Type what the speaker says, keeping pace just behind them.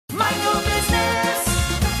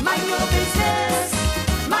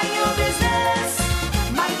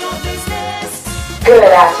Good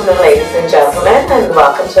afternoon, ladies and gentlemen, and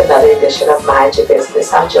welcome to another edition of Mind Your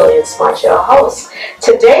Business. I'm Jillian Smart, your host.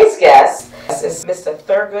 Today's guest is Mr.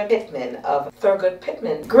 Thurgood Pittman of Thurgood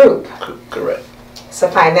Pittman Group. Correct. It's a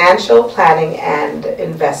financial planning and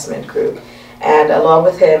investment group. And along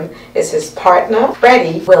with him is his partner,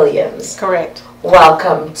 Freddie Williams. Correct.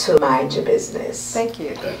 Welcome to Mind Your Business. Thank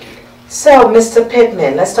you. Thank you. So, Mr.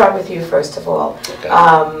 Pittman, let's start with you first of all.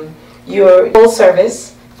 Okay. Your full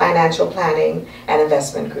service financial planning and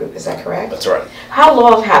investment group, is that correct? That's right. How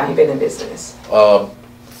long have you been in business?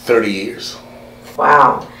 30 years.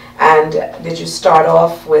 Wow. And did you start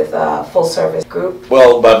off with a full service group?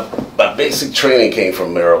 Well, my basic training came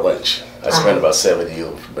from Merrill Lynch. I spent about 7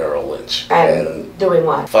 years with Merrill Lynch. And doing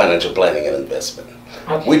what? Financial planning and investment.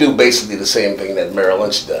 Okay. We do basically the same thing that Merrill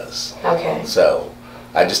Lynch does. Okay. So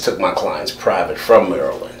I just took my clients private from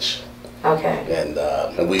Merrill Lynch. Okay.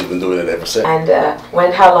 And we've been doing it ever since.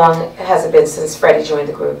 And how long has it been since Freddie joined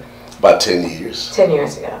the group? About 10 years. 10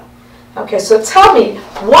 years ago. Okay, so tell me,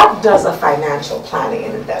 what does a financial planning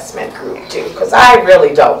and investment group do? Because I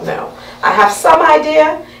really don't know. I have some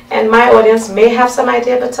idea, and my audience may have some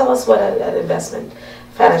idea, but tell us what an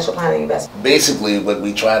financial planning investment. Basically, what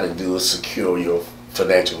we try to do is secure your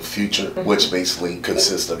financial future, which basically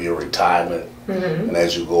consists of your retirement. And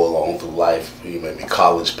as you go along through life, you may be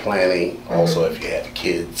college planning. Also, if you have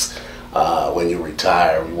kids, when you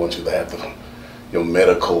retire, we want you to have your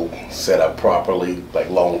medical set up properly, like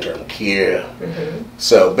long-term care.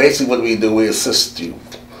 So basically what we do, we assist you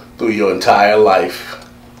through your entire life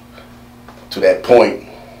to that point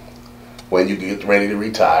when you get ready to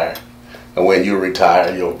retire. And when you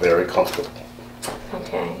retire, you're very comfortable.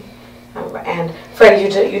 Okay. And Freddie,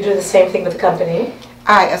 you do the same thing with the company?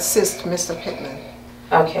 I assist Mr. Pittman.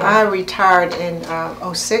 Okay. I retired in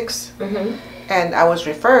 '06, and I was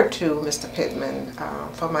referred to Mr. Pittman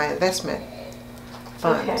for my investment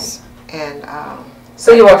funds. Okay. And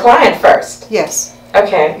so you were a client first? Yes.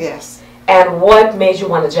 Okay. Yes. And what made you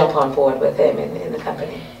want to jump on board with him in the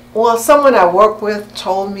company? Well, someone I worked with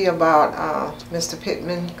told me about Mr.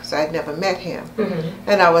 Pittman because I'd never met him.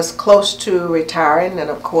 And I was close to retiring, and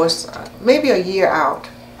of course, maybe a year out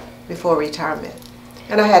before retirement.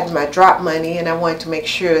 And I had my drop money, and I wanted to make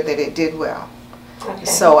sure that it did well. Okay.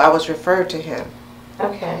 So I was referred to him.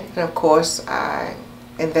 Okay. And of course, I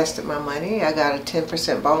invested my money. I got a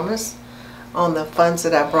 10% bonus on the funds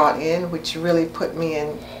that I brought in, which really put me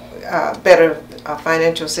in a better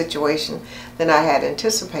financial situation than I had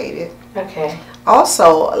anticipated. Okay.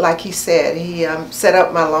 Also, like he said, he set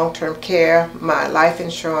up my long-term care, my life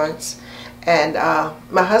insurance, and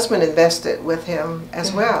my husband invested with him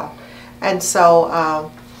as well. And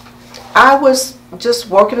so I was just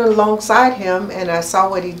working alongside him, and I saw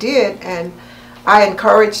what he did, and I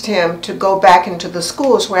encouraged him to go back into the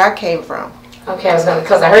schools where I came from. Okay,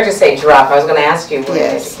 because I heard you say drop. I was going to ask you what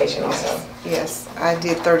education also. Yes, I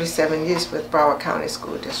did 37 years with Broward County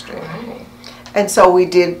School District. Right. And so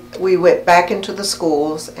we went back into the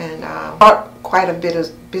schools and brought quite a bit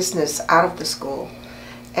of business out of the school.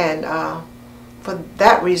 And for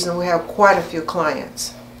that reason, we have quite a few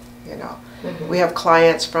clients, you know. We have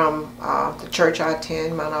clients from the church I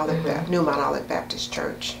attend, New Mount Olive Baptist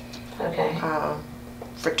Church. Okay.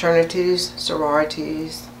 Fraternities,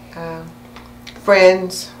 sororities,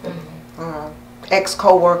 friends,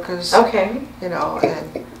 ex-co-workers. Okay. You know,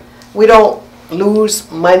 and we don't lose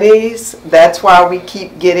monies. That's why we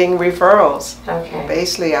keep getting referrals. Okay.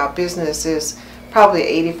 Basically, our business is probably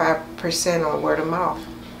 85% on word of mouth.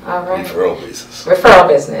 All right. Referral business. Referral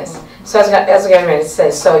business. So as I got ready to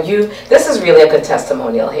say, so this is really a good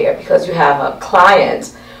testimonial here because you have a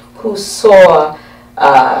client who saw,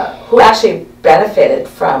 who actually benefited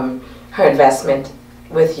from her investment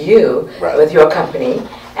with you, with your company,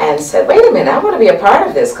 and said, wait a minute, I want to be a part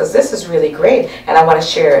of this because this is really great and I want to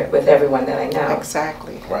share it with everyone that I know.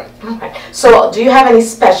 Exactly. Right. Okay. So do you have any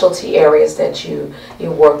specialty areas that you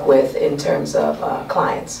work with in terms of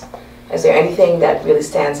clients? Is there anything that really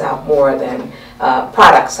stands out more than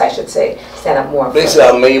products, I should say, stand out more? Basically,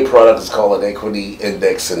 our main product is called an equity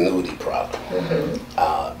index annuity product.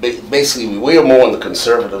 Basically, we are more on the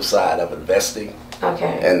conservative side of investing.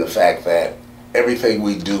 Okay. And the fact that everything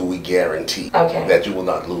we do, we guarantee that you will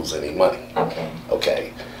not lose any money. Okay.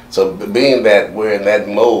 Okay. So being that we're in that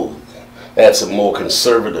mode, that's a more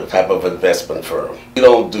conservative type of investment firm. We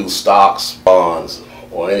don't do stocks, bonds,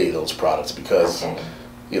 or any of those products because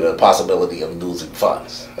you know, the possibility of losing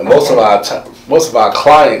funds. And most of our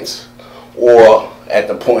clients are at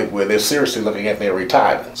the point where they're seriously looking at their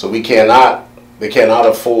retirement. So they cannot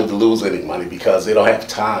afford to lose any money because they don't have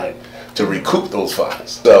time to recoup those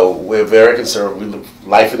funds. So we're very conservative.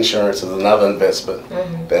 Life insurance is another investment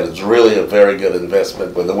that is really a very good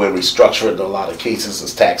investment. But the way we structure it in a lot of cases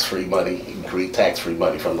is tax-free money. You can create tax-free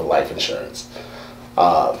money from the life insurance.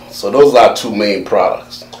 So those are our two main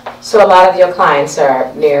products. So a lot of your clients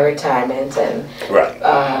are near retirement and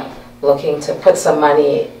right. Looking to put some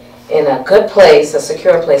money in a good place, a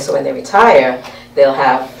secure place, so when they retire, they'll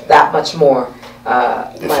have that much more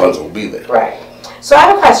the funds will be there. Right. So I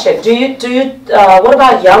have a question. Do you what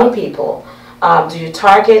about young people? Do you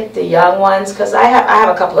target the young ones? Because I have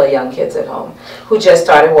a couple of young kids at home who just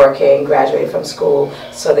started working, graduated from school,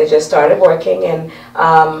 so they just started working, and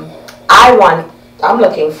I'm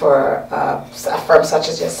looking for a firm such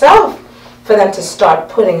as yourself for them to start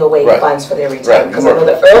putting away funds for their retirement. Because I know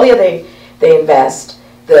the earlier they invest,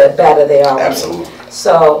 the better they are. Absolutely.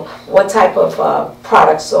 So what type of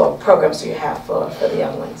products or programs do you have for the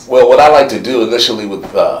young ones? Well, what I like to do initially with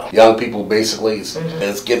young people basically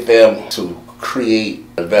is get them to create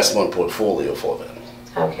an investment portfolio for them.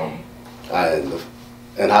 Okay.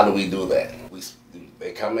 And how do we do that?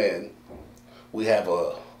 They come in, we have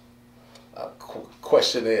a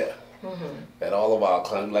questionnaire that all of our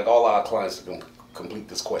clients, like all our clients, can complete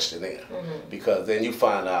this questionnaire, because then you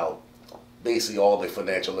find out basically all the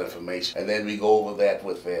financial information, and then we go over that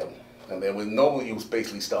with them, and then we normally you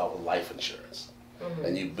basically start with life insurance,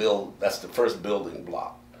 and you build. That's the first building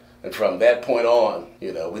block, and from that point on,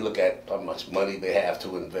 you know, we look at how much money they have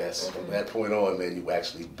to invest. From that point on, then you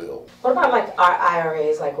actually build. What about like our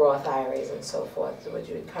IRAs, like Roth IRAs and so forth? Would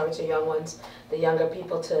you encourage the young ones, the younger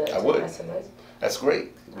people, to invest in those? That's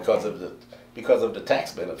great because of the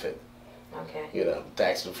tax benefit. Okay. You know,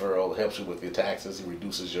 tax deferral helps you with your taxes. It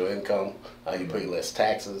reduces your income. You pay less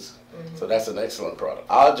taxes. So that's an excellent product.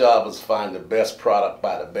 Our job is to find the best product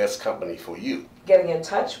by the best company for you. Getting in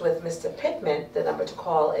touch with Mr. Pittman, the number to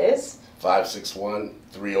call is?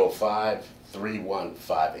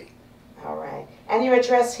 561-305-3158. All right. And your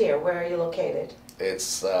address here, where are you located?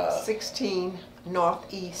 It's 16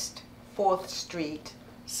 Northeast 4th Street,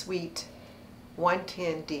 Suite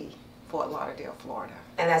 110D, Fort Lauderdale, Florida.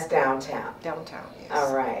 And that's downtown? Downtown, yes.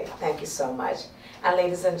 All right. Thank you so much. And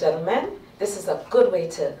ladies and gentlemen, this is a good way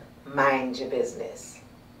to mind your business.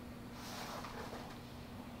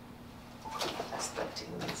 That's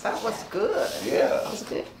 13 minutes. That was good. Yeah. That was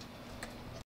good.